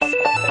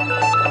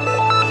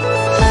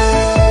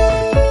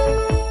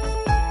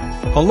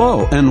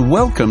Hello and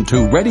welcome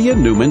to Reddy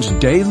and Newman's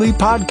Daily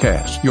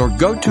Podcast, your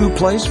go-to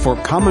place for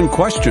common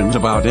questions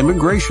about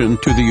immigration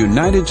to the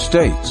United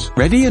States.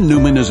 Reddy and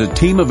Newman is a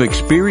team of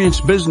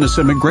experienced business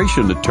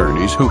immigration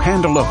attorneys who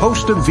handle a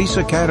host of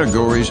visa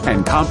categories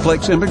and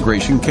complex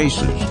immigration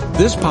cases.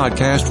 This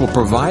podcast will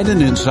provide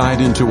an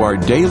insight into our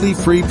daily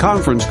free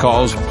conference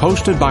calls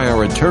hosted by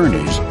our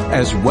attorneys,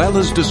 as well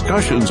as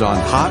discussions on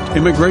hot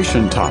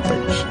immigration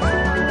topics.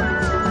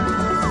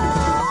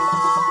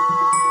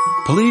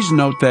 Please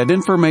note that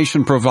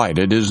information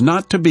provided is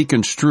not to be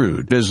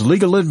construed as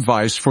legal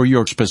advice for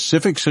your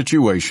specific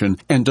situation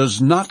and does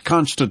not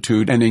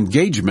constitute an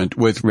engagement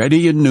with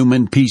Reddy and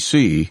Newman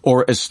PC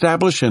or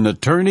establish an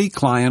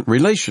attorney-client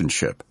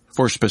relationship.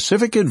 For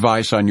specific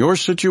advice on your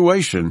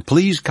situation,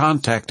 please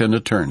contact an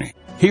attorney.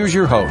 Here's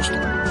your host.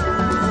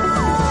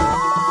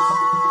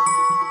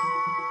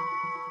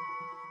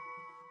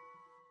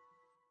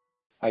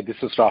 Hi, this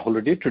is Rahul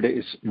Reddy. Today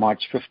is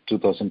March 5th,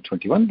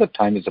 2021. The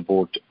time is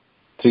about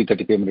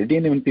 3:30 p.m. Reddy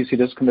and Newman PC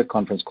does conduct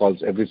conference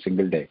calls every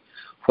single day.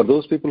 For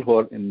those people who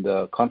are in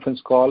the conference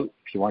call,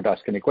 if you want to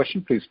ask any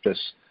question, please press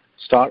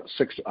 *6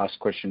 to ask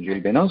questions. You'll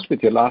be announced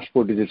with your last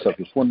 4 digits of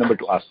your phone number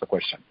to ask the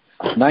question.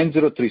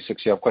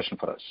 9036, you have a question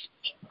for us.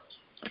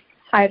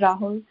 Hi,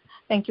 Rahul.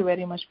 Thank you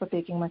very much for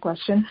taking my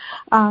question.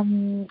 I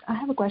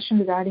have a question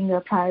regarding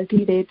the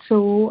priority date.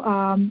 So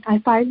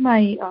I filed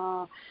my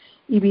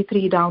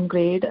EB3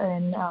 downgrade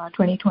in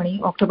October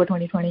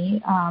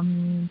 2020,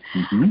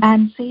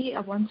 and say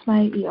once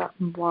my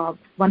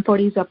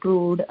 140 is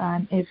approved,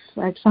 and if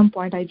at some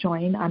point I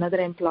join another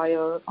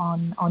employer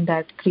on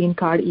that green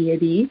card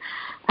EAD,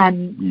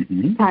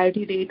 and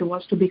priority date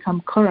was to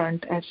become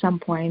current at some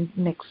point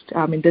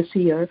this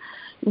year,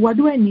 what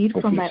do I need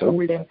from my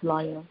old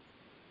employer?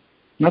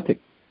 Nothing.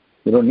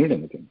 You don't need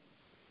anything.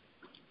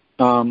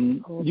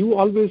 You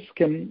always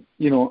can,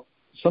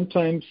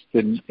 sometimes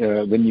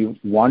when you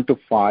want to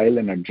file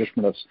an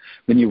adjustment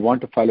when you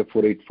want to file a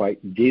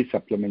 485J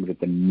supplement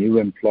with a new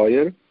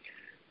employer,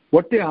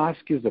 what they ask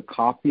is a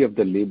copy of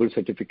the labor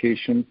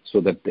certification so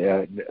that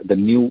the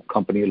new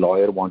company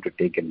lawyer want to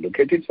take a look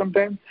at it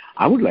sometime.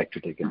 I would like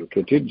to take a look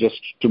at it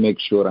just to make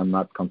sure I'm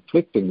not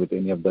conflicting with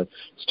any of the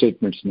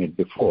statements made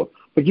before.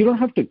 But you don't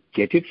have to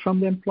get it from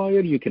the employer.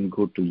 You can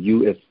go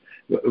to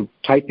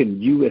type in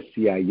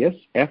USCIS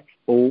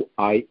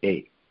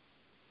FOIA.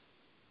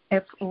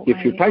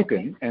 If you type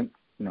in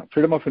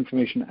Freedom of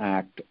Information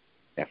Act,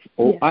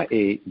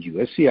 FOIA,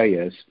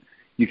 USCIS,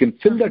 you can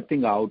fill that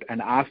thing out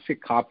and ask a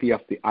copy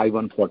of the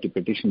I-140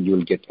 petition. You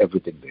will get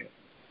everything there.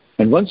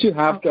 And once you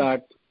have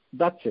that,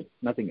 that's it.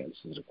 Nothing else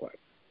is required.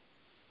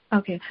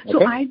 Okay.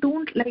 So I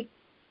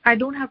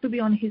don't have to be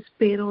on his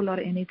payroll or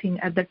anything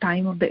at the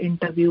time of the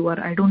interview, or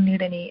I don't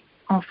need any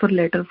offer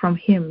letter from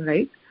him,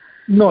 right?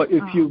 No,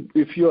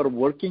 if you are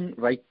working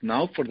right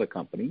now for the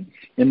company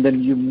and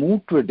then you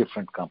move to a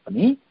different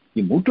company,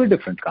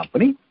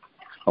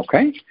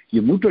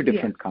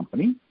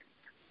 company,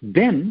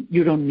 then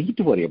you don't need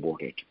to worry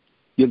about it.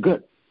 You're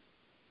good.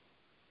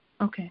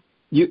 Okay.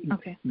 You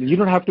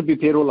don't have to be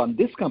payroll on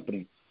this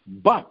company,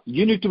 but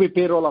you need to be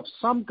payroll of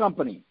some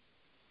company.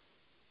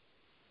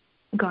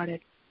 Got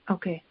it.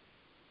 Okay.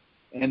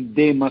 And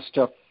they must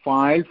have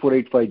filed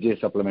 485J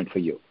supplement for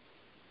you.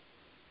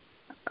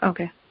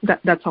 Okay.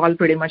 That's all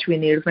pretty much we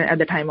need at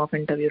the time of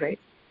interview, right?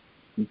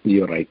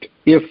 You're right.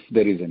 If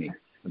there is any.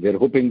 We're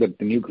hoping that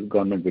the new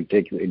government will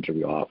take the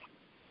interview off.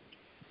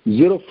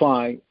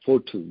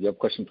 0542, you have a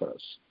question for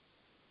us.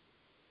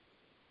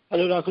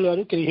 Hello,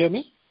 Rahul. Can you hear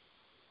me?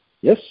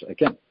 Yes, I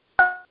can.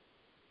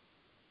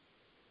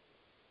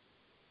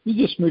 You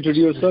just muted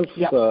yourself,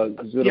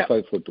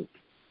 0542.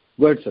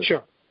 Go ahead, sir.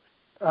 Sure.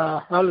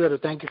 Rahul,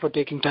 thank you for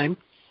taking time.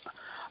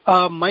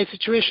 My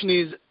situation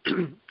is,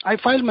 I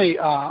filed my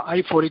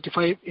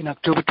I-485 in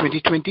October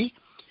 2020.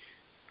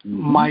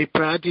 My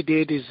priority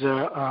date is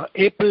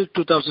April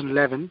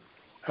 2011,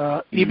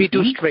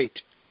 EB2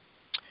 straight,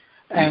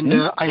 and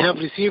I have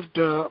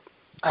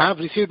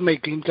received my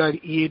green card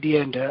EAD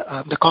and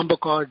the combo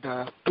card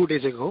 2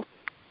 days ago.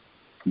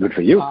 Good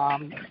for you.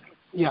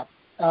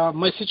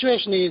 My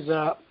situation is,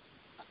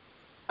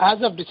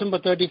 as of December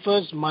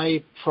 31st,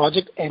 my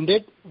project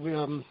ended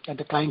at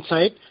the client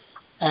side.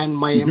 And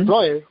my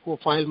employer, who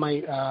filed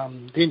my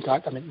green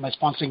card, my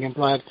sponsoring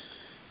employer,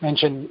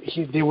 mentioned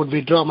they would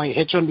withdraw my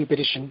H-1B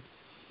petition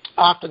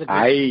after the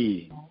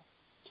green card.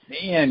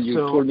 Man, you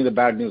told me the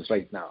bad news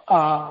right now.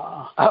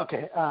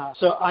 Okay.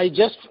 So I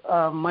just,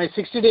 my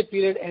 60-day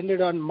period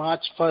ended on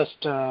March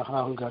 1st,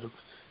 Rahul Garu.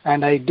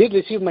 And I did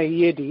receive my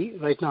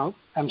EAD right now.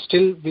 I'm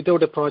still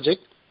without a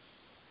project.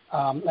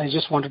 I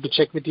just wanted to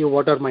check with you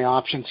what are my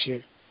options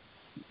here.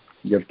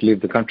 You have to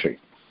leave the country.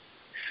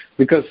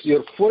 Because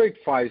your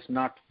 485 is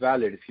not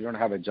valid if you don't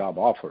have a job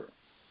offer.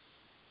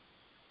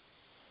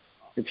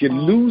 If you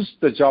lose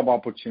the job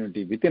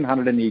opportunity within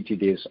 180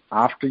 days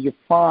after you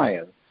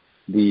file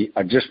the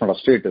adjustment of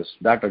status,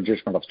 that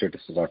adjustment of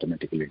status is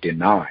automatically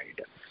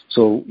denied.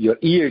 So your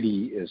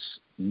EAD is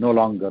no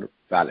longer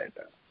valid.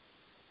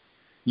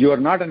 You are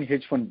not an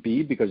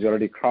H-1B because you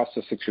already crossed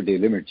the 60-day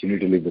limit. You need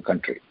to leave the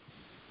country.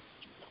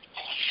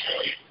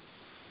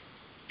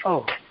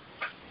 Oh.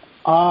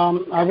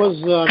 I was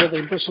under the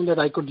impression that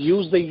I could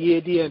use the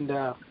EAD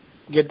and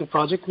get the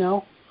project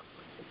now.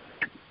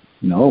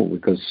 No,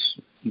 because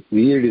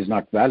EAD is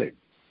not valid.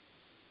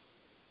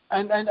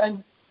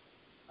 And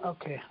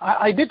okay,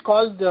 I did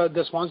call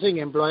the sponsoring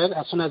employer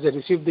as soon as I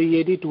received the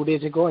EAD 2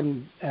 days ago,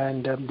 and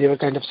they were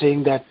kind of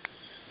saying that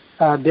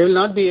they will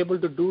not be able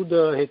to do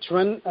the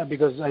H1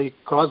 because I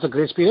crossed the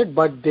grace period,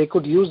 but they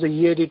could use the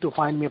EAD to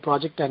find me a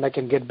project and I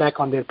can get back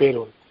on their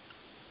payroll.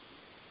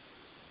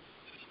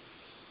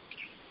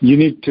 You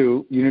need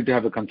to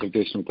have a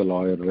consultation with a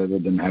lawyer rather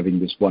than having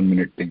this 1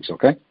 minute things.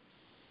 Okay.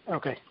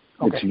 Okay.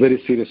 It's a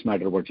very serious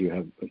matter what you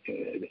have,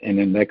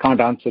 and I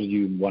can't answer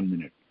you in 1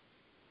 minute.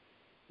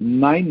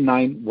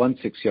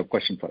 9916, you have a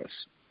question for us.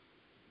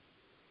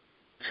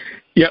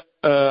 Yeah.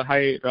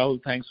 Hi, Rahul.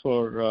 Thanks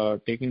for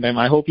taking time.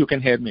 I hope you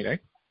can hear me,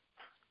 right?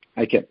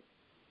 I can.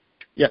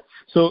 Yeah.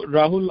 So,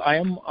 Rahul, I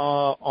am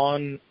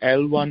on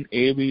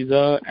L1A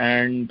visa,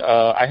 and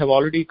I have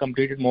already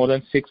completed more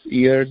than 6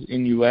 years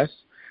in US.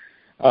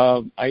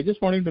 I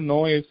just wanted to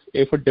know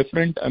if a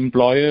different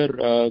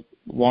employer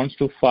wants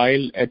to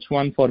file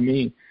H1 for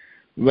me,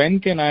 when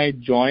can I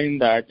join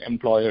that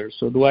employer?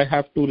 So do I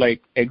have to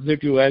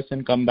exit US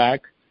and come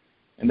back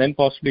and then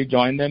possibly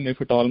join them if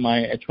at all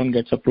my H1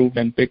 gets approved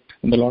and picked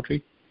in the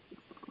lottery?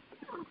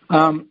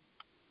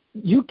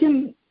 You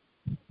can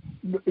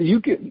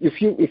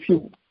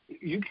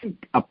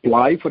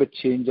apply for a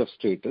change of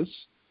status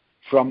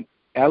from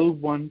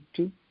L1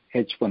 to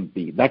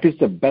H1B. That is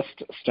the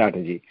best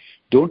strategy.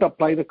 Don't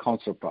apply the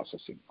consular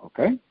processing,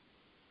 okay?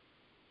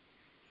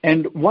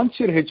 And once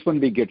your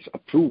H1B gets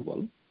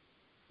approval,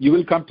 you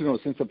will come to know,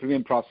 since the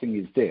premium processing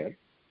is there,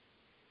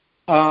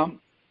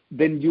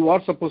 then you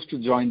are supposed to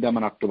join them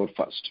on October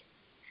 1st.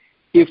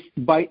 If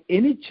by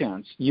any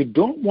chance you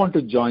don't want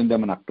to join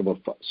them on October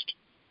 1st,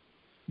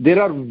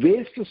 there are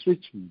ways to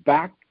switch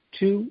back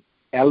to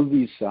L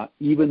visa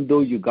even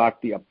though you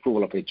got the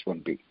approval of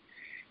H1B.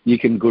 You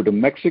can go to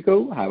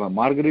Mexico, have a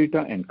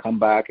margarita, and come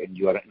back, and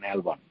you are in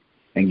L1.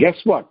 And guess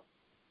what?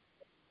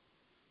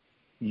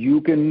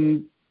 You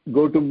can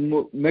go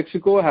to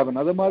Mexico, have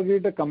another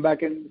margarita, come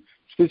back and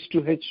switch to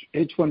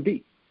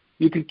H1B.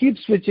 You can keep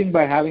switching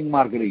by having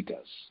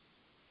margaritas.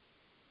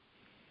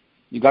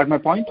 You got my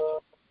point?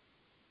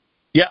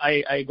 Yeah,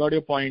 I got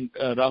your point,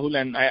 Rahul,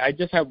 and I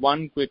just have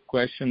one quick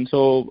question.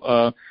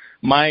 So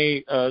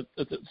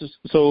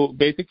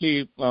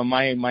basically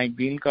my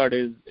green card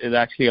is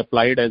actually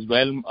applied as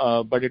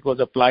well, but it was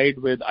applied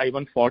with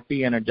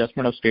I-140 and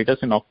adjustment of status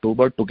in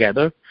October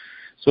together.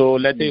 So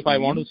let's say if I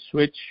want to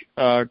switch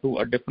to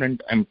a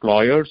different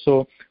employer,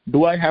 so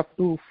do I have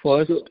to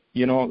first, so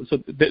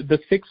the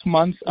 6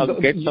 months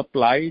gets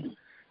applied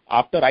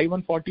after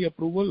I-140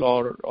 approval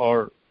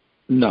or?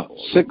 No,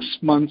 6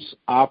 months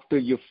after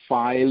you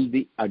file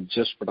the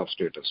adjustment of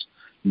status,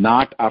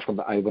 not after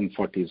the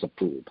I-140 is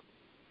approved.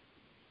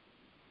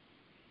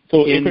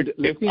 So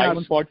if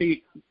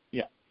I-140,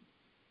 yeah.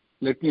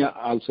 Let me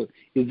also,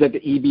 is that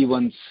the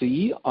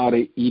EB1C or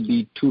a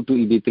EB2 to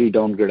EB3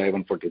 downgrade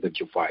I-140 that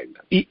you filed?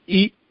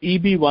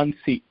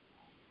 EB1C.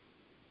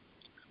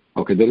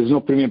 Okay, there is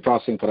no premium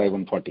processing for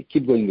I-140.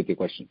 Keep going with your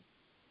question.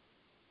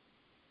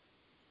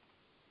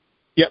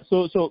 Yeah,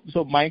 so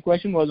my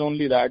question was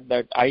only that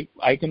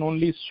I can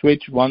only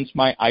switch once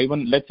my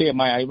let's say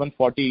my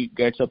I-140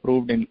 gets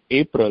approved in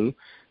April,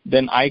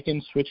 then I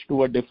can switch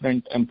to a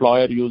different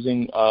employer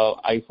using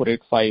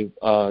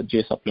I-485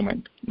 J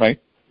supplement,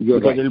 right? You're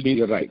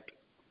right.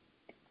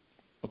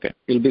 Okay.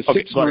 It'll be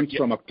 6 months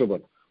from October.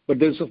 But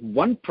there's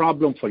one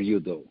problem for you,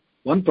 though.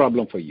 One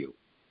problem for you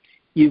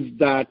is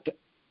that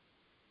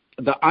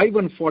the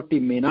I-140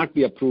 may not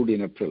be approved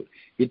in April.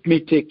 It may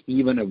take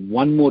even a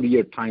 1 more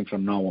year time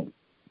from now on.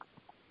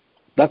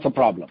 That's a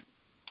problem.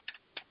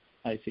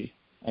 I see.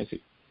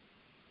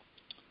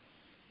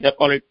 Yep.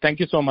 All right. Thank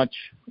you so much,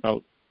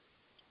 Rahul.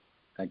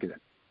 Thank you,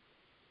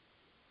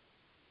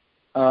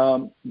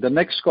 then. The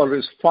next caller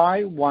is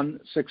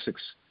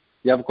 5166.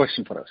 You have a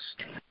question for us.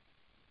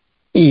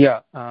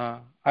 Yeah.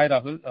 Hi,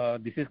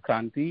 Rahul. This is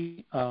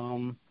Kranti.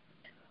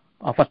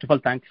 First of all,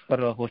 thanks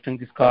for hosting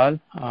this call.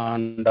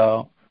 And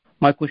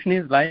my question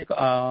is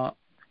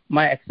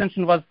my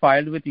extension was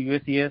filed with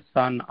USCIS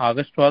on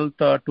August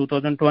 12th,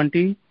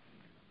 2020.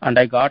 And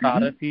I got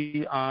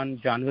RFE on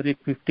January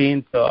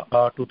 15th,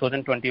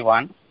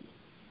 2021.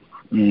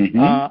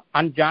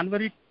 On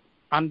January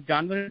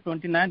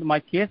 29th, my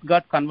case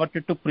got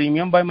converted to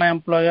premium by my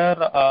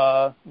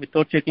employer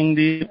without checking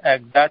the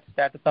exact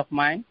status of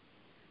mine.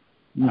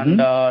 And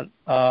the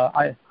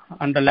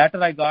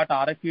latter I got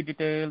RFE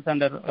details,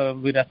 and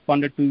we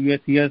responded to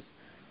USCIS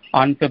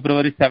on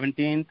February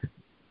 17th,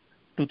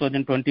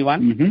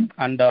 2021.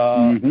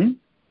 And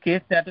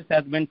case status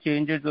has been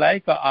changed,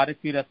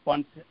 RFE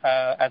response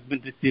has been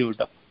received.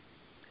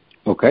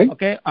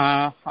 Okay.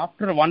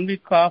 After 1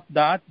 week of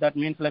that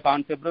means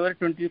on February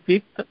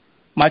 25th,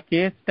 my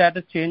case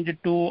status changed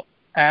to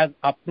as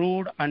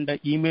approved and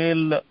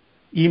emailed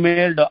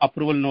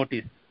approval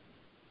notice.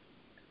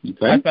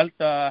 Okay. I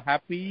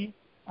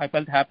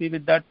felt happy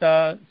with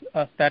that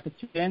status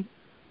change.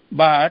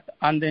 But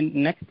on the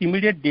next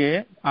immediate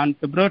day, on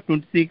February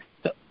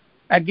 26th,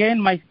 again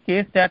my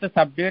case status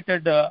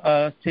updated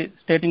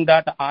stating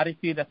that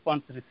RFE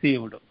response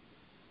received.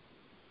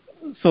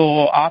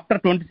 So after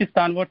 26th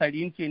onwards, I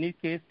didn't see any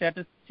case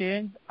status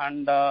change,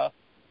 and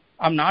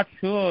I'm not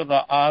sure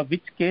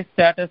which case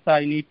status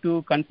I need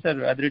to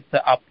consider, whether it's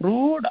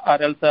approved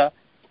or else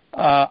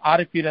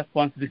RFE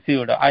response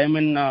received. I am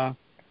in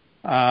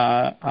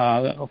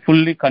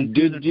fully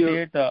confused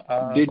state.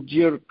 Did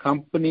your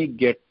company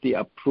get the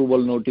approval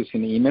notice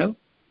in email?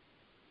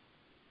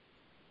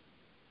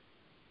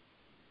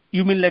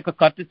 You mean like a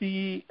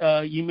courtesy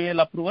email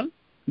approval?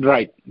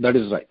 Right, that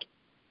is right.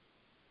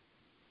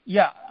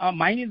 Yeah,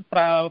 mine is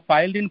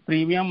filed in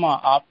premium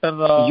after.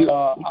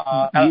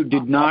 You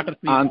did not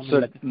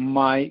answer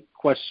my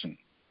question.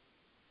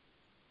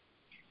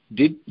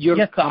 Did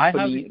your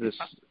company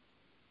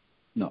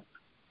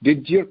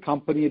Did your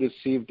company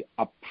receive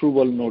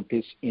approval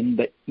notice in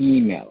the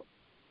email?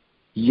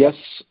 Yes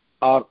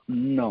or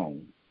no?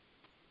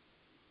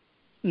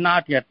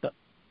 Not yet.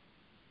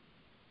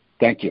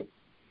 Thank you.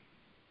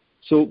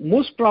 So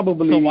most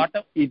probably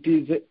it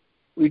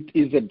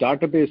is a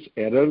database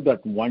error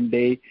that one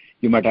day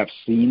you might have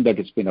seen that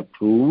it's been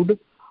approved.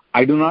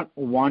 I do not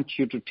want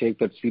you to take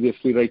that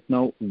seriously right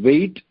now.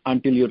 Wait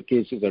until your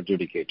case is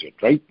adjudicated.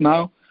 Right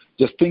now,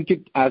 just think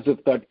it as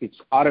if that its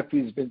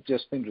RFE has been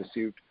just been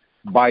received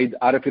by the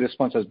RFE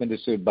response has been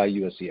received by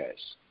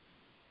USCIS.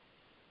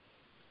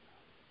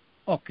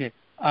 Okay.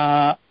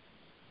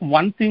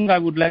 One thing I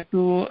would like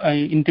to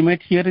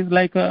intimate here is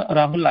like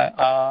Rahul,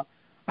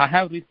 I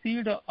have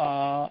received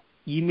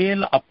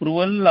email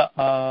approval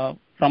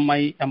from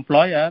my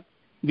employer,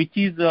 which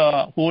is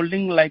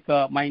holding like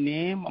my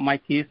name, my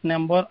case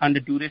number, and the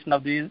duration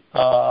of the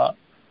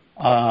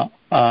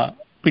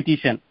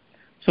petition.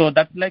 So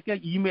that's like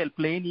an email,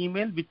 plain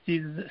email, which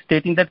is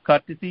stating that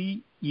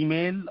courtesy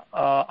email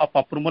of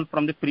approval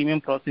from the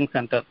Premium Processing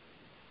Center.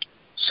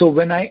 So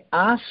when I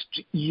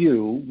asked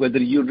you whether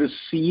you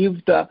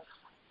received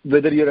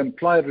whether your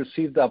employer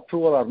received the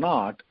approval or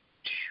not,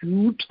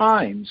 2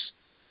 times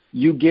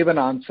you gave an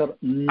answer,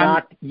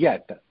 not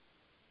yet.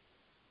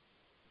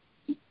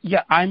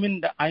 Yeah, I'm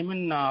in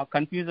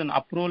confusion.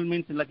 Approval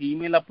means like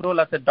email approval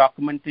as a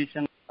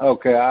documentation.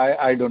 Okay,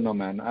 I don't know,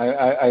 man.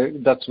 I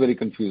that's very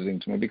confusing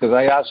to me because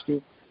I asked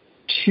you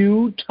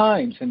 2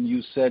 times and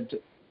you said,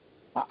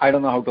 I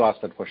don't know how to ask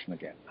that question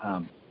again.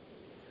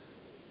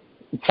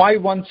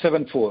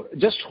 5174.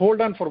 Just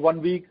hold on for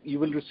 1 week. You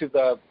will receive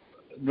the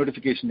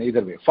notification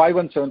either way.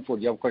 5174.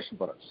 You have a question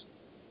for us?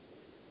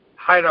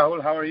 Hi,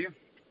 Rahul. How are you?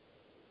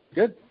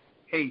 Good.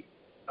 Hey,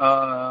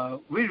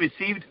 we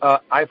received a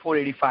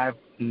I-485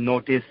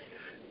 notice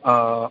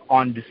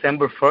on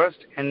December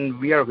 1st, and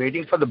we are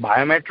waiting for the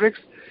biometrics,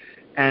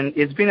 and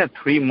it's been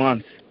 3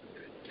 months.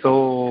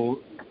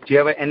 So do you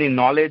have any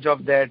knowledge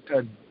of that?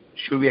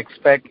 Should we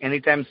expect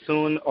anytime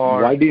soon?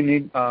 Or why do you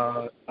need?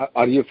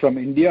 Are you from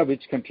India?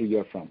 Which country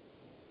you're from?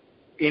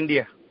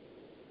 India.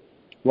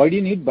 Why do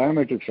you need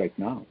biometrics right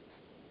now?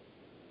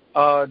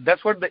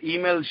 That's what the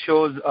email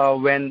shows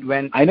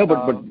when I know,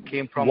 but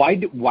came from.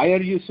 Why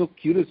are you so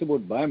curious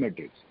about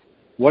biometrics?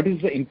 What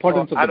is the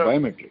importance of the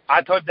biometrics?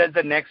 I thought that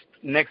the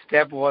next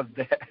step was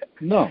that.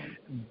 No.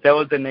 That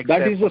was the next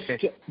step.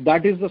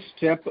 That is the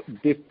step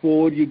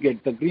before you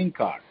get the green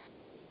card.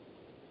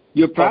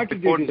 Your priority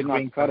date is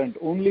not current.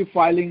 Only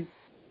filing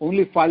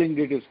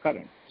date is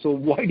current. So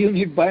why do you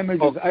need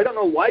biometrics? Okay. I don't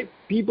know why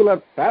people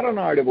are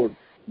paranoid about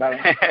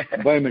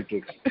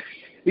biometrics.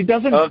 It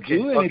doesn't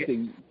do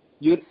anything. Okay.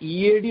 Your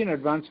EAD and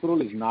advance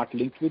parole is not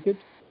linked with it.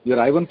 Your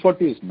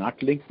I-140 is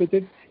not linked with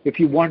it. If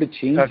you want to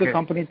change the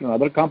company to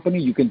another company,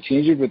 you can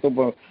change it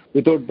without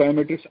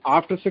biometrics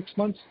after 6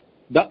 months.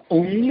 The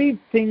only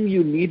thing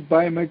you need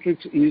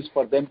biometrics is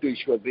for them to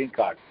issue a green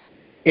card.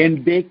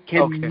 And they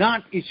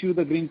cannot issue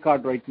the green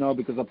card right now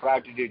because the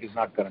priority date is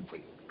not current for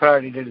you.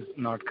 Priority date is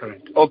not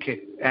current.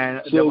 Okay.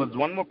 And so there was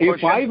one more question.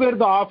 If I were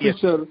the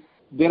officer,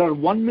 there are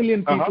 1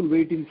 million people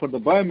waiting for the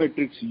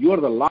biometrics. You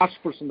are the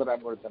last person that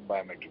I'm going to send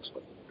biometrics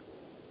for.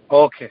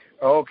 Okay.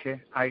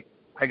 I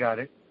got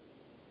it.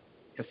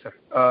 Yes, sir.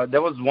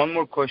 There was one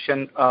more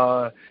question.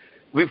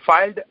 We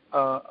filed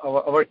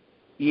our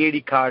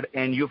EAD card,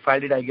 and you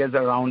filed it, I guess,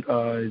 around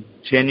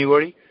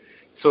January.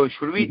 So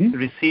should we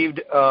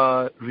received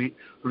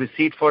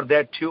receipt for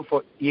that too,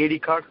 for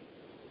EAD card?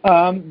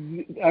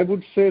 I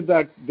would say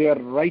that they are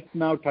right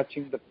now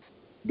touching the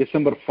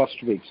December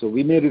 1st week. So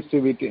we may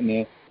receive it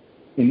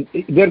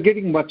they're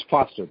getting much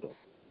faster though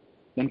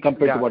than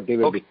compared to what they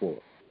were before.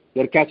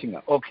 They're catching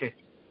up. Okay.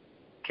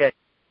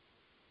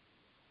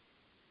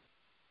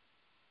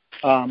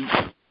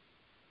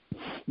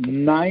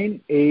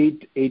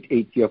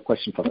 9888, you have a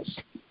question for us?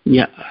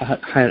 Yeah.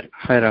 Hi,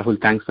 Rahul.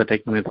 Thanks for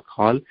taking my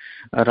call.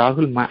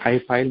 Rahul, I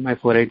filed my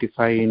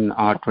 485 in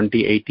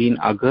 2018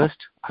 August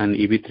on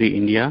EB3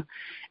 India,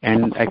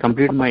 and I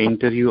completed my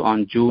interview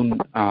on June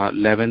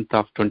 11th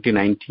of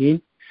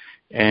 2019.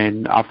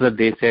 And after that,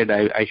 they said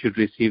I should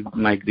receive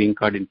my green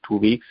card in 2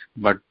 weeks,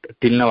 but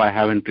till now I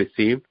haven't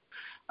received.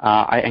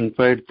 I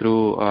inquired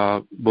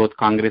through both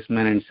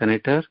congressmen and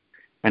senator,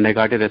 and I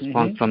got a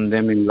response from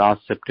them in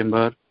last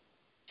September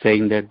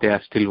saying that they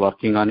are still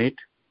working on it.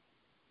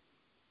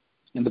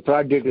 And the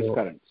prior date is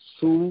current.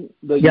 Sue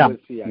the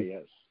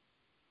USCIS.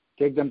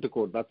 Take them to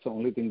court. That's the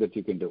only thing that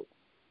you can do.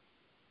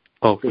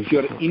 Okay. If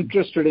you're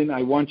interested in,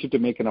 I want you to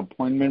make an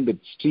appointment with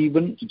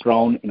Stephen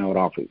Brown in our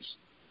office.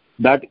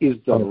 That is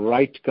the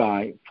right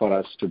guy for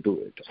us to do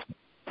it.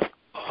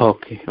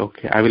 Okay.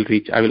 I will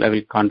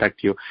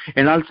contact you.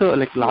 And also,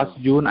 like last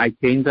June, I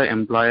changed the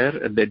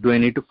employer. Do I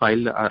need to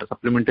file a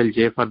supplemental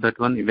J for that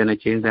one when I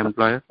change the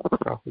employer?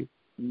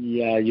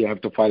 Yeah, you have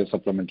to file a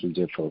supplemental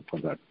J for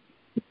that.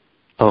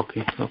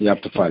 Okay. You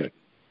have to file it.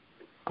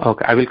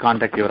 Okay, I will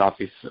contact your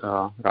office,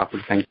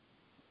 Rahul. Thank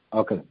you.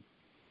 Okay.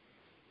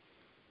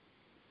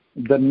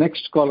 The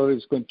next caller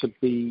is going to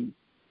be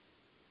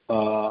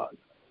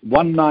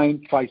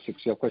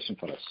 1956. Your question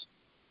for us.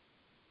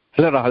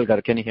 Hello, Rahul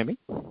Gar. Can you hear me?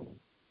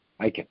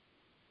 I can.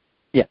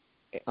 Yeah.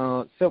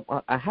 So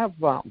I have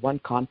one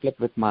conflict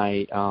with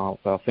my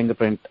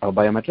fingerprint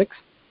biometrics.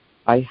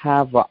 I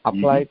have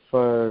applied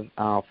for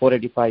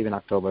 485 in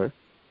October,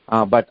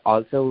 but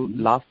also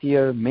last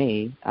year,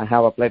 May, I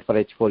have applied for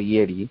H4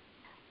 EAD,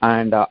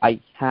 and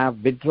I have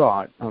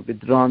withdrawn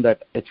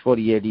that H4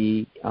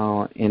 EAD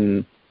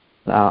in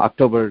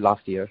October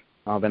last year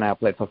when I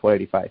applied for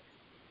 485.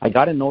 I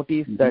got a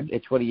notice that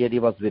H4 EAD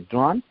was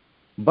withdrawn,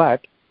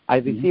 but I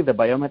received the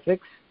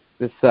biometrics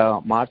this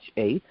March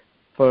 8th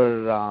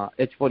for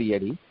H4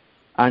 EAD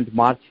and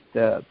March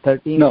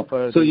 13th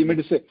for... So you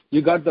meant to say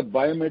you got the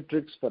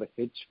biometrics for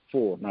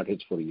H4, not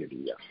H4 EAD,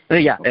 yeah.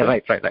 Yeah,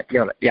 okay. Right.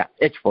 You're right. Yeah,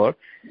 H4.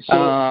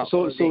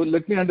 So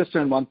let me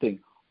understand one thing.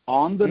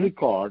 On the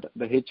record,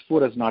 the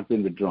H4 has not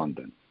been withdrawn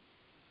then.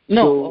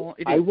 No,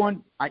 so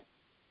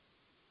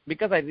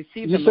because I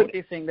received a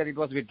notice saying that it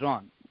was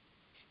withdrawn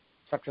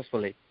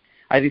successfully.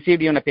 I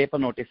received even a paper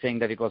notice saying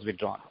that it was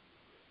withdrawn.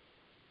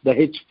 The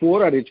H4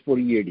 or H4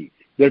 EAD?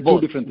 They're two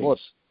different things.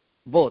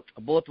 Both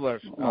were.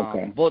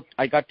 Both.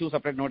 I got two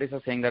separate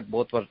notices saying that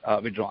both were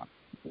withdrawn.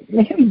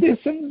 Man, they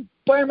send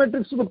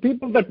biometrics to the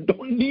people that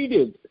don't need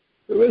it.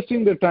 They're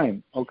wasting their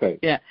time. Okay.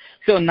 Yeah.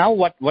 So now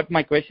what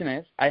my question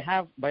is, I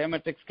have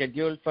biometrics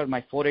scheduled for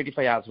my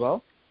 485 as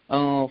well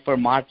for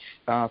March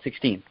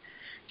 16th.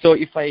 So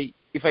if I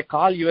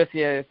call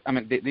USCIS, I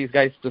mean these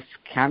guys to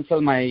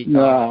cancel my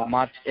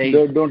March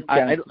 8th.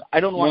 I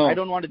don't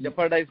want to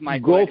jeopardize my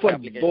go for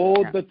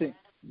both the things.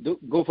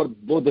 Go for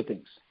both the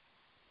things.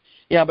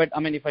 Yeah, but I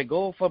mean, if I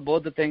go for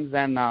both the things,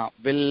 then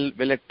will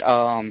it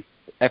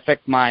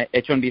affect my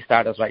H-1B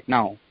status right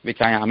now,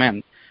 which I am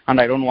in, and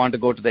I don't want to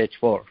go to the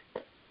H-4.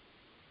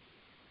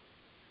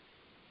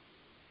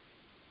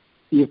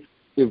 If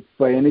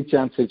by any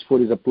chance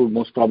H-4 is approved,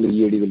 most probably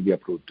EAD will be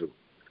approved too.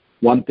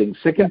 One thing.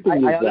 Second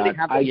thing is that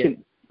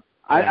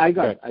I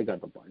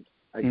got the point.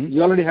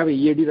 You already have a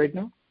EAD right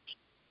now?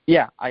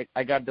 Yeah,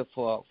 I got the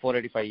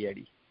 485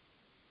 EAD.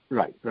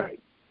 Right.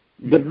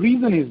 The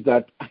reason is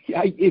that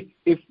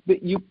if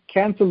you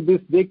cancel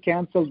this, they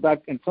cancel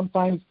that, and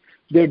sometimes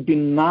they're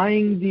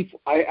denying the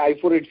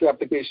I-485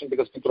 application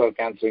because people are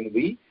canceling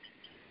the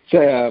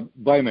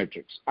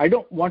biometrics. I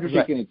don't want to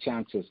take any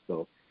chances,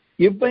 though.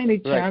 If by any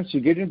chance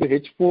you get into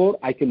H-4,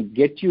 I can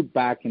get you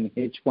back in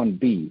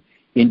H-1B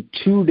in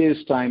 2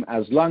 days' time,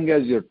 as long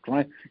as you're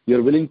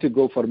willing to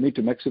go for me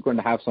to Mexico and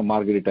have some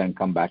margarita and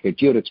come back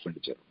at your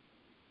expenditure.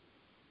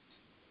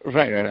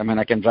 Right. I mean,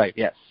 I can drive.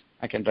 Yes,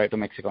 I can drive to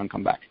Mexico and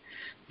come back.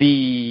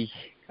 Okay.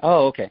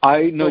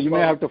 You may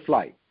have to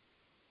fly.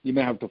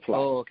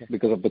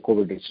 Because of the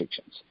COVID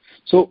restrictions.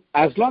 So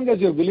as long as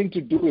you're willing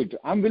to do it,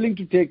 I'm willing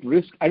to take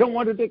risk. I don't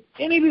want to take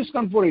any risk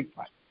on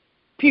 485.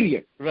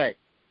 Period. Right.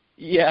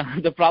 Yeah.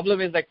 The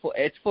problem is like for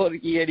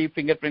H4 EAD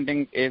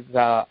fingerprinting is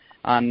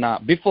on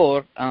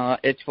before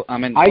H4. I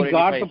mean, I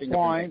got the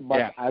point,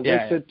 but as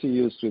I said to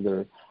you,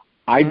 Sridhar,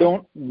 I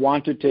don't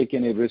want to take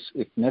any risk.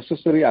 If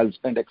necessary, I'll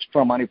spend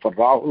extra money for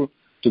Rahul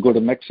to go to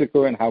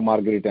Mexico and have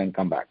margarita and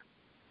come back.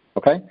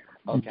 Okay?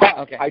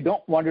 But I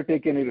don't want to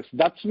take any risk.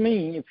 That's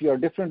me. If you're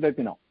different, let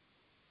me know.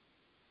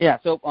 Yeah,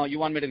 so you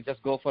want me to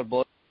just go for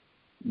both?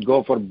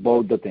 Go for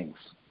both the things.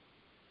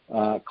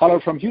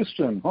 Caller from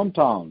Houston,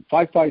 hometown,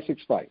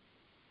 5565.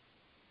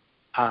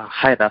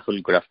 Hi,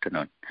 Rahul. Good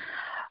afternoon.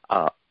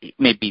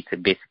 Maybe it's a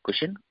basic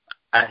question.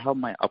 I have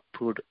my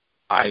approved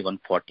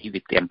I-140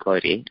 with the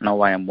employer A.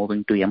 Now I am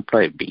moving to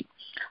employer B.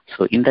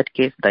 So in that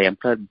case, the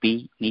employer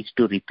B needs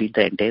to repeat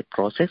the entire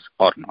process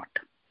or not?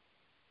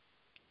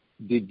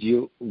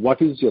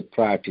 What is your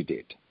priority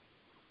date?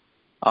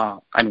 I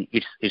mean,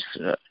 it's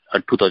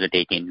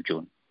 2018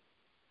 June.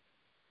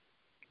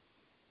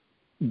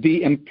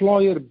 The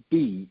employer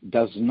B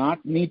does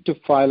not need to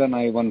file an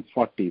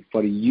I-140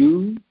 for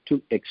you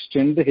to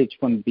extend the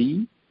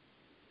H-1B,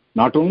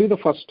 not only the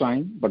first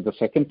time, but the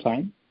second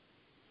time,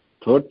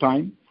 third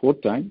time,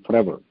 fourth time,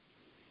 forever.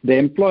 The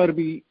employer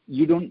B,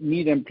 you don't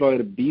need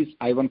employer B's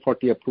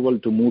I-140 approval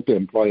to move to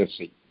employer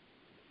C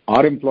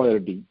or employer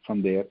D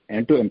from there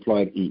and to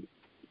employer E.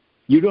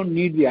 You don't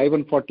need the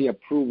I-140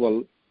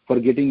 approval for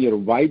getting your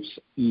wife's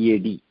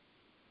EAD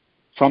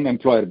from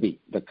employer B.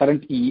 The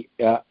current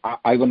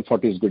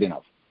I-140 is good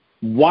enough.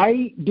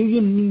 Why do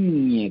you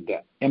need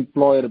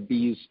employer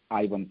B's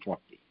I-140?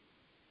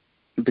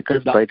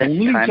 Because the by that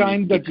only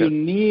time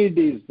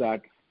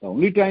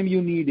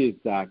you need is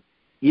that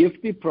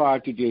if the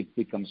priority date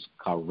becomes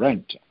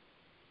current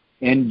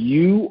and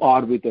you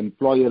are with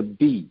employer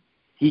B,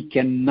 he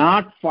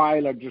cannot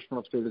file adjustment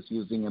of status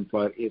using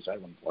employer A's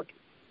I-140.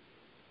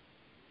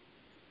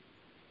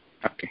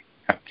 Okay.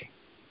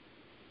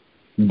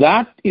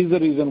 That is the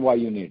reason why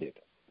you need it.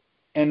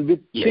 And with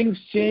things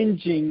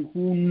changing,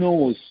 who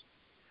knows?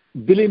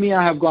 Believe me,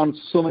 I have gone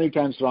so many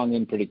times wrong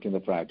in predicting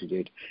the priority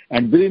date.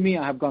 And believe me,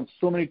 I have gone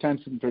so many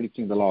times in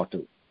predicting the law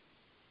too,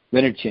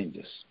 when it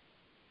changes.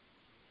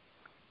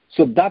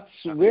 So that's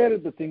where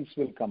the things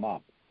will come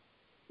up.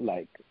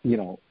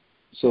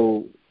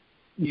 So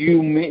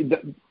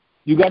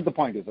you got the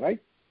point, is right?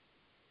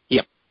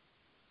 Yep.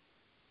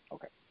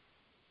 Okay.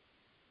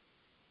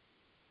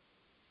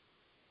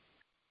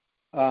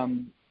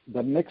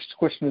 The next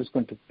question is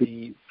going to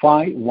be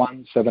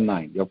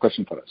 5179. Your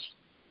question for us.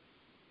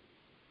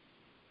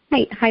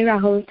 Hi,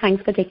 Rahul.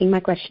 Thanks for taking my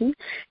question.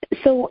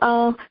 So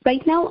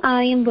right now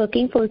I am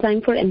working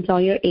full-time for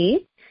employer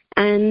A,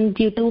 and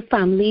due to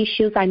family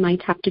issues, I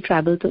might have to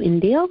travel to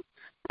India,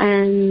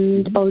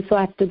 and also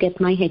have to get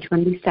my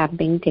H-1B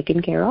stamping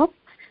taken care of.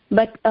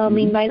 But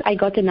meanwhile, I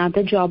got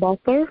another job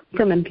offer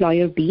from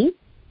employer B,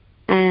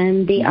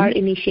 and they are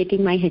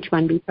initiating my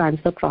H-1B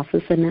transfer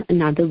process in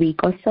another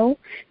week or so.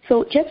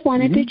 So just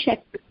wanted to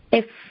check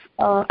if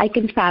I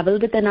can travel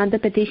with another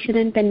petition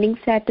in pending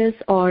status,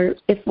 or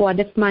what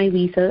if my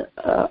visa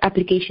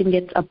application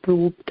gets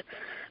approved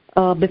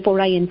before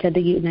I enter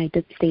the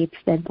United States,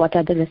 then what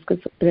are the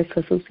risks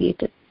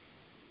associated?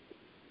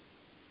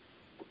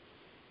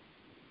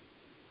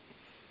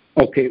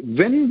 Okay.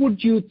 When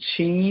would you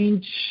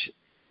change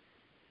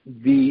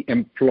the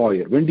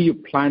employer? When do you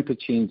plan to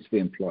change the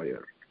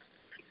employer?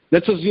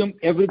 Let's assume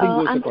everything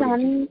goes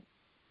according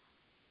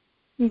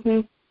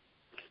to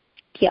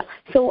Yeah.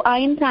 So I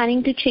am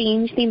planning to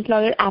change the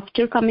employer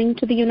after coming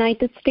to the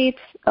United States.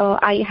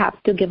 I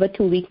have to give a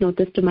 2-week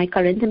notice to my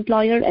current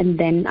employer, and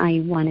then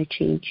I want to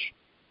change.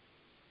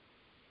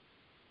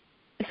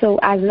 So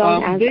as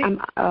long as I'm...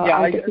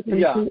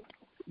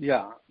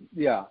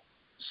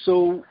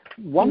 So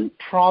one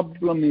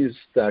problem is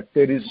that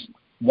there is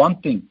one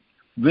thing.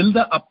 Will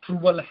the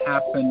approval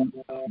happen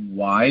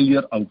while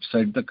you're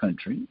outside the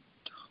country?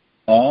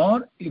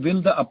 Or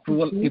will the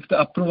approval, if the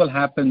approval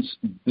happens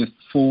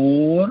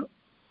before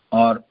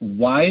or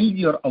while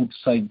you're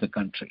outside the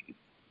country?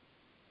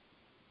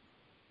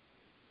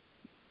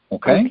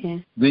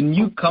 Okay? When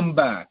you come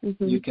back,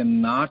 you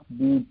cannot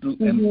move to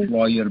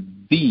employer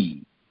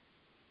B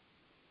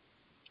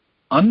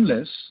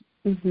unless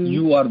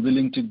you are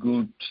willing to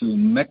go to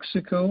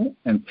Mexico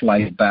and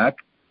fly back,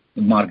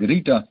 the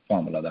Margarita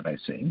formula that I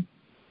say.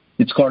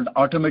 It's called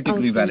automatic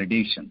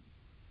revalidation.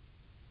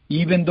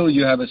 Even though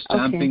you have a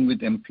stamping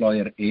with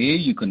employer A,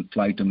 you can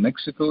fly to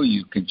Mexico,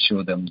 you can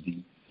show them the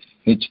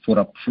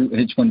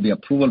H-1B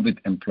approval with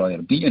employer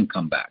B and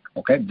come back.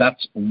 Okay?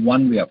 That's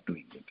one way of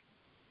doing it.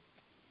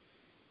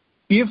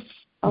 If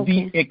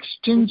the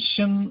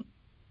extension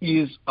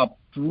is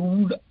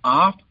approved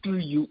after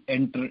you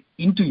enter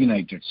into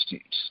United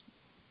States,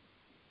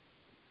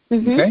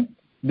 okay,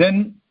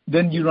 then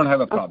you don't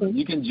have a problem.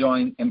 You can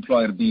join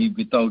employer B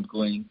without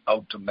going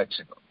out to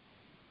Mexico.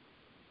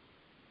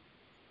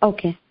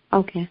 Okay.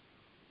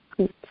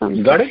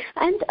 You got it?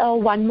 And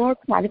one more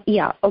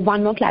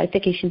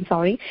clarification.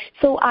 Sorry.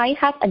 So I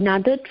have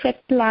another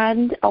trip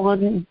planned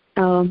on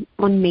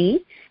May.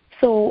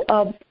 So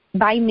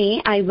by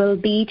May, I will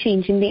be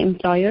changing my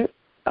employer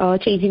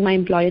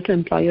to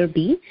employer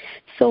B.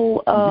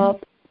 So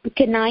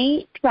can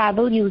I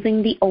travel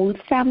using the old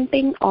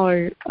stamping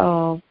or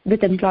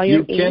with employer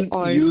A? You can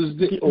use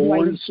the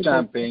old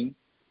stamping.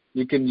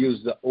 You can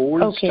use the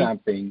old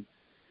stamping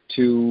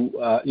to.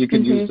 You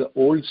can use the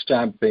old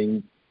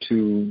stamping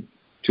to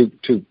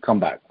come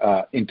back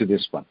into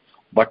this one.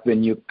 But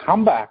when you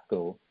come back,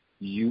 though,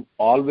 you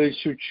always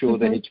should show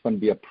the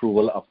H-1B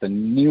approval of the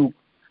new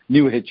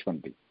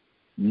H-1B.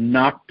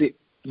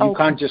 You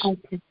can't just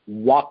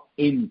walk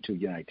into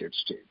United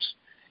States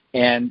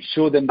and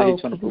show them the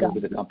H-1 approval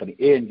with the company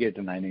A and get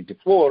a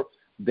 994,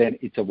 then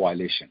it's a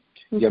violation.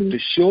 You have to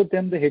show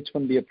them the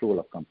H-1B approval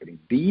of company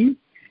B,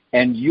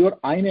 and your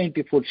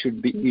I-94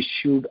 should be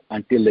issued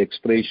until the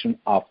expiration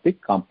of the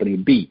company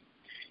B.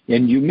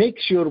 And you make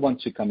sure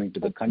once you come into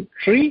the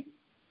country,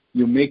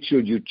 you make sure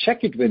you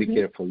check it very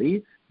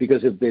carefully,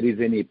 because if there is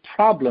any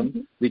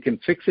problem, we can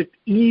fix it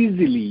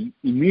easily,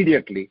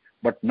 immediately,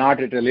 but not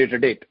at a later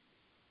date.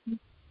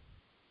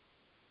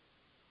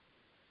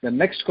 The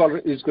next caller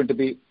is going to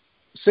be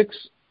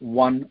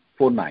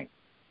 6149.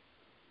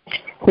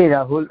 Hey,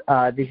 Rahul.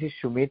 This is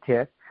Shumit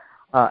here.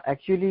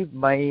 Actually,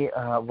 my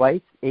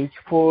wife's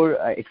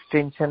H4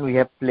 extension we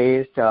have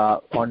placed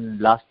on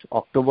last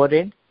October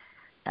end.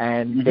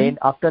 And then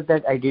after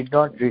that, I did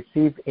not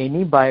receive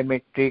any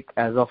biometric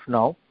as of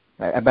now,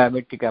 a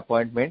biometric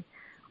appointment.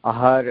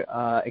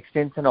 her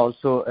extension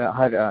also,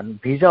 her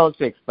visa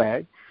also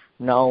expired.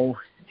 Now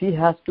she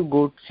have to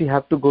go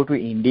to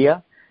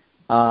India.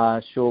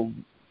 So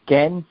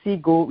can she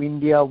go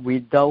India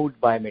without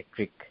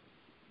biometric?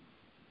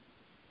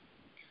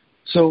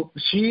 So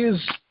she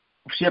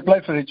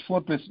applied for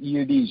H4 plus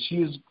EAD. She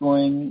is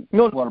going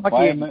for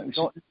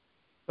biometric.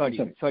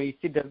 Sorry.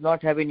 She does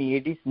not have any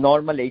EADs.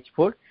 Normal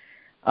H4.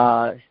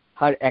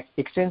 Her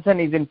extension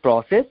is in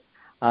process.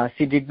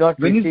 She did not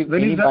receive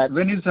any.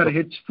 When is her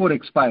H4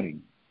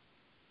 expiring?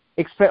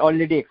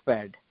 Already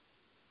expired.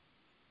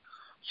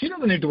 She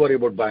doesn't need to worry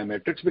about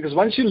biometrics because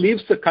once she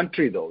leaves the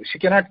country, though, she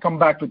cannot come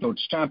back without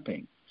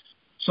stamping.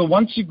 So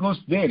once she goes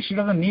there, she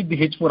doesn't need the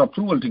H4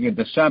 approval to get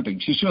the stamping.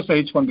 She shows the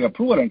H1B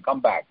approval and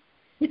come back.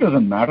 It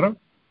doesn't matter.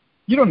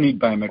 You don't need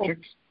biometrics. Okay.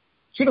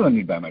 She doesn't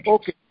need biometrics.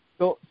 Okay.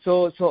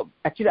 So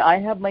actually, I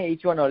have my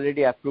H1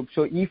 already approved.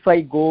 So if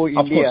I go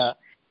India,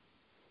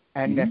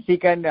 and she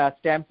can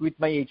stamp with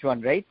my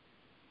H1, right?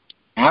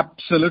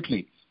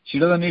 Absolutely. She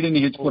doesn't need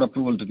any H4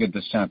 approval to get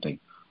the stamping.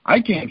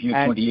 I came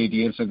here 28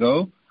 years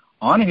ago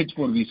on a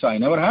H4 visa. I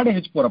never had a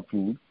H4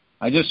 approved.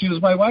 I just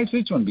used my wife's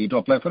H1B to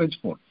apply for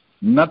H4.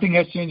 Nothing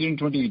has changed in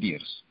 28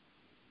 years.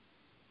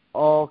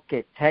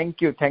 Okay,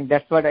 thank you.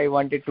 That's what I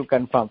wanted to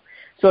confirm.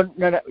 So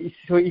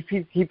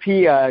if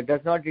he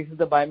does not receive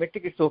the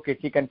biometric, it's okay.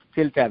 He can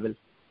still travel.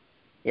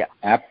 Yeah.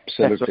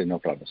 Absolutely, no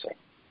problem, sir.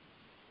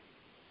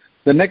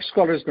 The next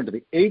caller is going to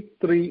be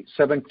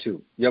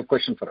 8372. You have a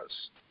question for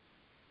us.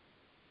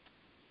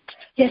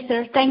 Yes,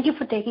 sir. Thank you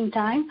for taking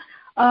time.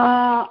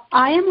 I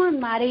am on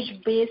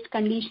marriage-based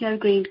conditional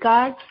green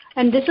card,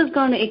 and this is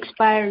going to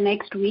expire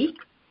next week.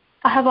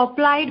 I have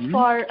applied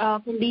for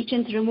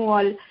conditions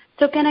removal.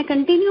 So can I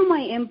continue my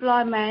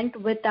employment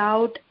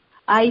without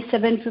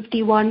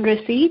I-751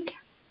 receipt?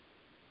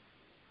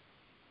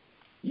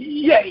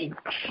 Yikes.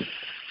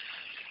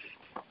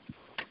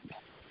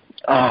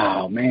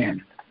 Oh,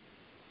 man.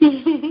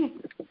 You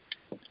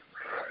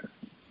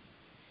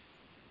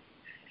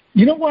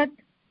know what?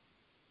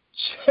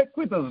 Check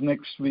with us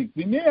next week.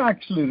 We may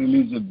actually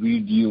release a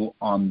video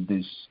on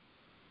this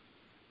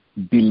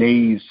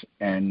delays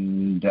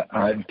and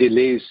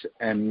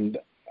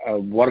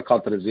work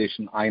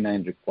authorization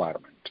I-9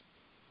 requirement.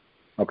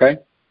 Okay?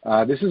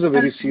 This is a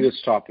very serious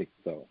topic,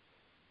 though.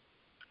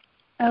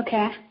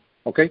 Okay.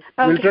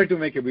 We'll try to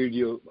make a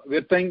video.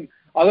 We're thinking,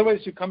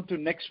 otherwise you come to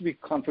next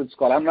week conference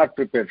call. I'm not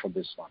prepared for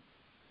this one.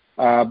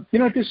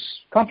 This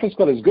conference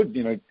call is good.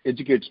 It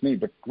educates me.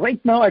 But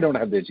right now, I don't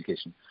have the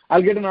education.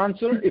 I'll get an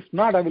answer. If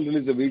not, I will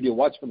release a video.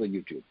 Watch for the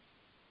YouTube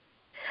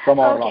from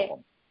our law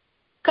firm.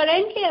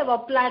 Currently, I've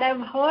applied.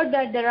 I've heard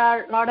that there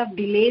are a lot of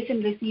delays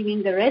in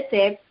receiving the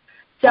receipt.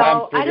 So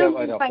I don't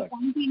know if I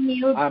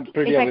continue. I'm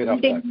pretty aware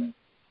of that.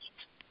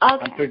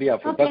 I'm pretty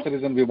aware. That's the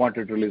reason we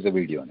wanted to release a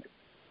video on it.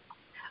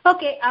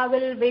 Okay, I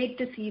will wait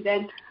to see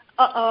then.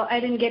 I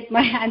didn't get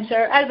my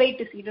answer. I'll wait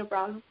to see, no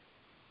problem.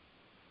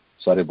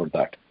 Sorry about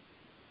that.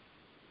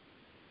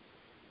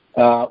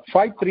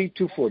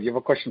 5324, you have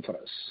a question for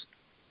us.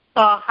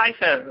 Hi,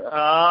 sir.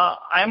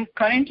 I'm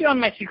currently on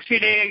my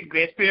 60-day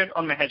grace period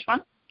on my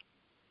H1.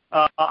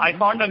 I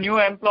found a new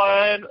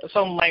employer,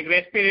 so my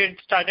grace period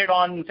started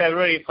on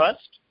February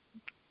 1st.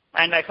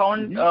 And I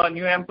found a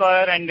new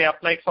employer, and they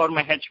applied for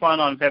my H1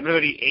 on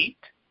February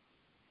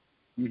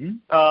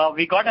 8th.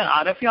 We got an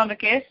RFE on the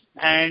case,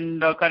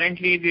 and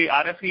currently the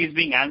RFE is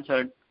being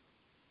answered.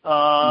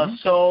 But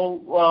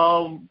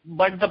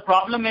the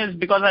problem is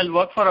because I'll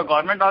work for a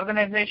government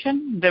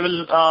organization, they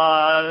will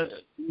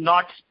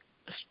not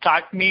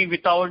start me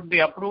without the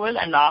approval,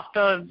 and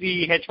after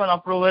the H1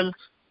 approval,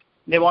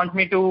 they want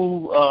me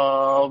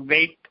to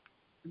wait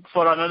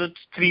for another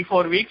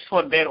 3-4 weeks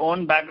for their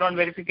own background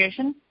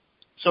verification,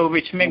 so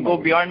which may go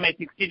beyond my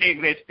 60-day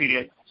grace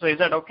period. So is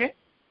that okay?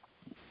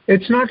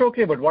 It's not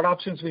okay, but what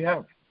options we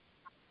have?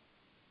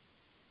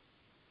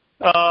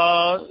 Will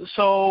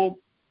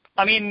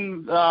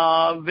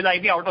I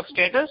be out of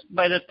status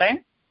by that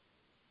time?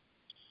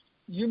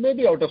 You may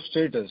be out of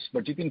status,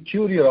 but you can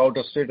cure your out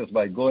of status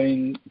by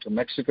going to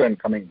Mexico and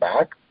coming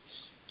back,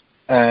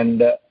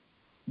 and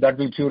that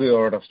will cure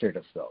your out of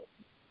status, though.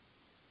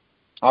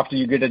 After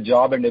you get a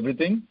job and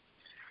everything,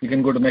 you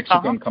can go to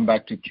Mexico and come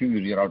back to cure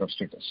your out of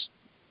status.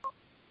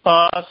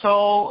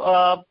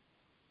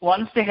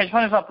 Once the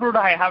H1 is approved,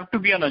 I have to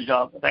be on a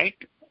job, right?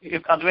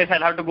 Otherwise,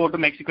 I'll have to go to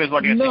Mexico, is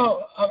what you're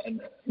saying.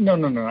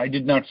 No. I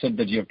did not say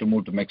that you have to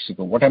move to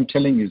Mexico. What I'm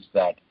telling is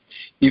that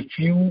if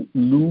you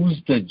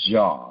lose the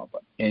job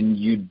and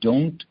you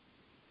don't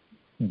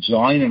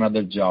join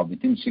another job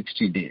within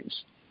 60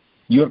 days,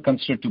 you are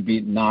considered to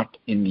be not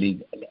in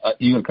legal.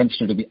 You are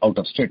considered to be out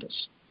of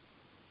status.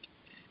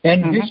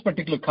 And this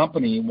particular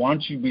company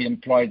wants you to be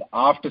employed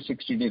after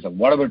 60 days, or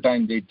whatever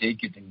time they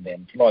take it and they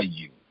employ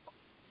you.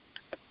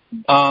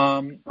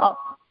 Then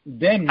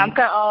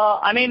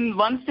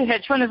once the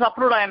H1 is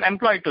approved, I am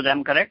employed to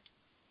them, correct?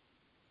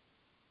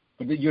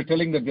 But you're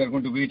telling that they're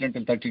going to wait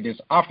until 30 days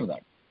after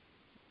that.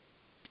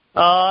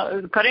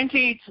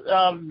 Currently,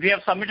 we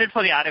have submitted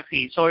for the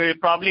RFE, so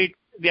probably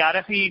the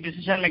RFE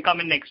decision may come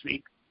in next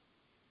week.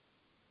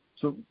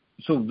 So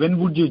when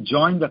would you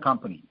join the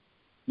company?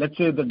 Let's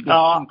say the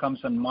decision comes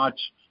on March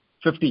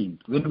 15th.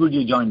 When would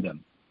you join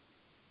them?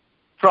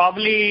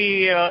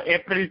 Probably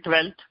April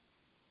 12th.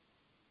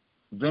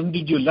 When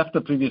did you left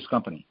the previous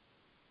company?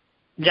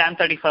 Jan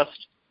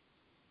 31st.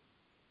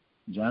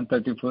 Jan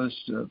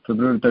 31st,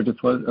 February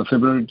 31st,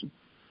 February.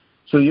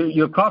 So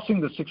you're crossing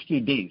the 60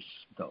 days,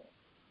 though.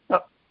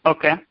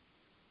 Okay.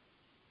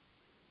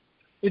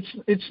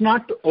 It's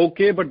not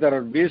okay, but there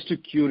are ways to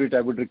cure it.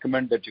 I would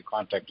recommend that you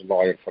contact a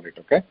lawyer for it,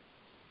 okay?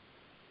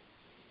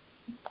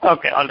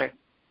 Okay, all right.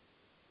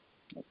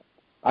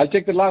 I'll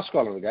take the last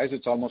caller, guys.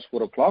 It's almost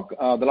 4 o'clock.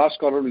 The last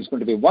caller is going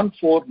to be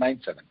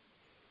 1497.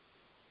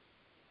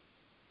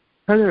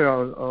 Hi there,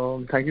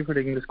 Rahul. Thank you for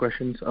taking these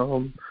questions.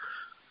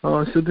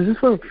 So this is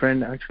for a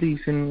friend. Actually,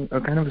 he's in a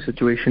kind of a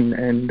situation,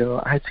 and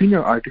I had seen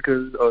your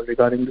article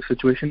regarding the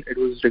situation. It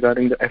was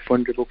regarding the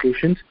F1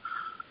 revocations.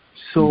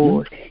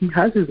 So he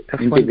has his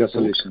F1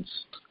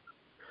 Solutions.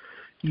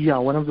 Yeah,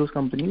 one of those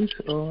companies.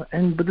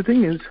 But the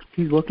thing is,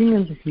 he's working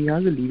and he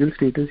has a legal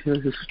status here.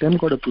 His STEM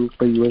got approved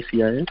by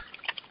USCIS.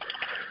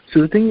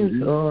 So the thing is,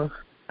 the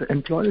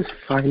employer is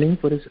filing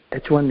for his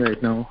H1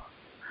 right now.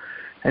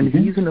 And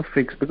he's in a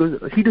fix because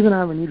he doesn't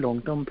have any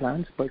long-term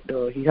plans, but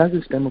he has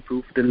his STEM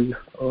approved till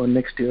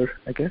next year,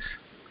 I guess.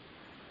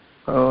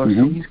 So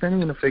he's kind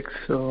of in a fix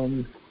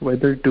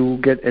whether to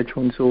get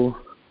H1. So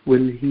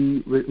will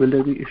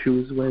there be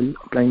issues while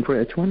applying for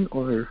H1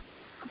 or?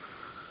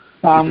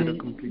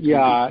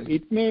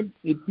 It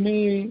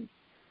may.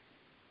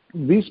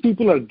 These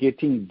people are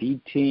getting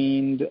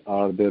detained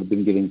or they're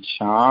being getting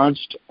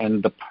charged,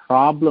 and the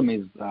problem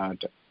is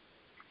that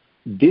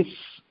these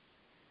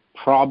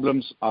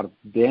problems are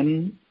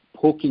then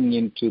poking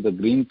into the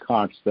green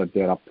cards that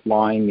they're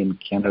applying in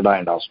Canada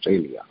and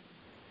Australia.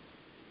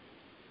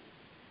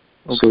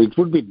 Okay. So it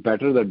would be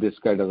better that this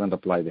guy doesn't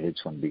apply the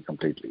H-1B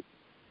completely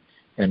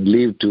and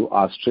leave to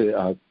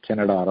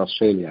Canada or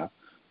Australia,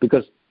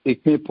 because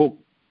it may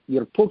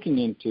you're poking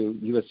into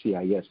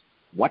USCIS.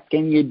 What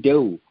can you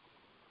do?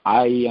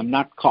 I am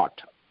not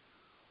caught.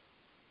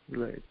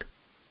 Right.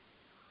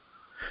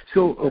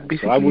 So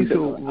basically,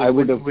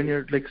 when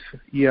you're I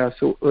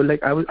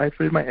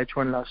filled my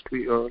H1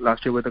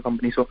 last year with the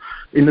company. So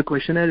in the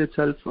questionnaire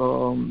itself,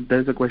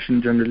 there's a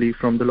question generally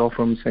from the law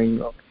firm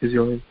saying, is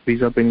your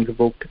visa been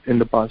revoked in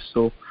the past?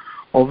 So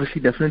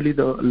obviously, definitely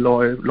the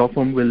law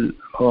firm will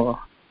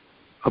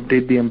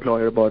update the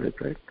employer about it,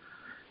 right?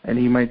 And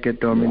he might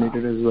get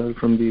terminated as well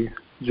from the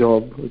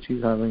job which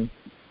he's having.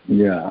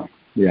 Yeah.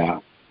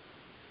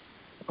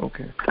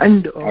 Okay.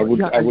 And as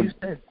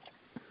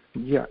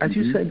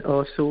you said,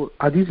 so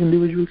are these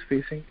individuals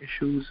facing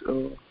issues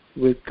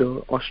with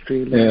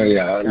Australia?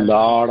 Yeah, a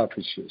lot of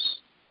issues.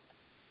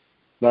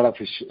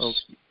 Okay.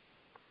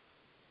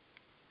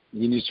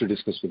 He needs to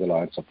discuss with the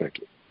lawyer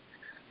separately.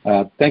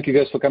 Thank you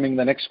guys for coming.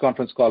 The next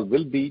conference call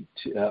will be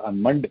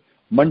on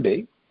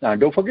Monday.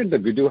 Don't forget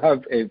that we do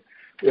have a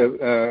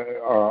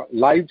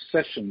live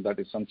session that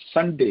is on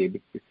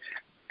Sunday,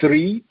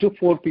 3 to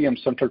 4 p.m.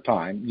 Central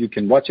Time. You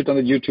can watch it on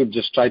the YouTube.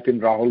 Just type in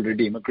Rahul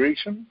Reddy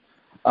Immigration.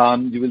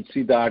 You will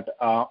see that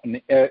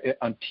on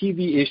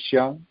TV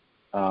Asia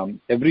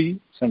every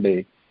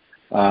Sunday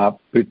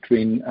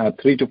between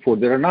 3 to 4.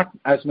 There are not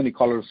as many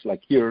callers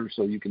like here,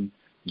 so you can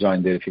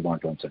join there if you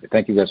want to on Sunday.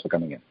 Thank you guys for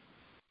coming in.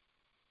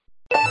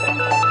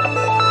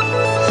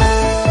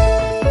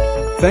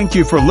 Thank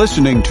you for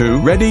listening to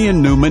Reddy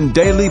and Newman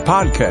Daily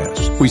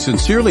Podcast. We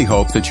sincerely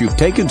hope that you've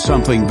taken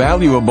something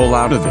valuable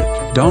out of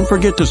it. Don't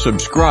forget to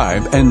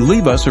subscribe and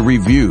leave us a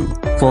review.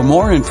 For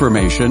more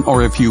information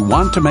or if you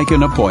want to make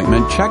an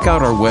appointment, check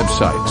out our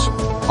websites,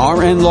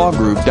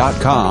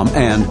 rnlawgroup.com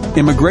and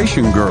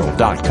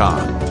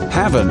immigrationgirl.com.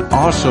 Have an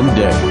awesome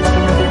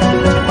day.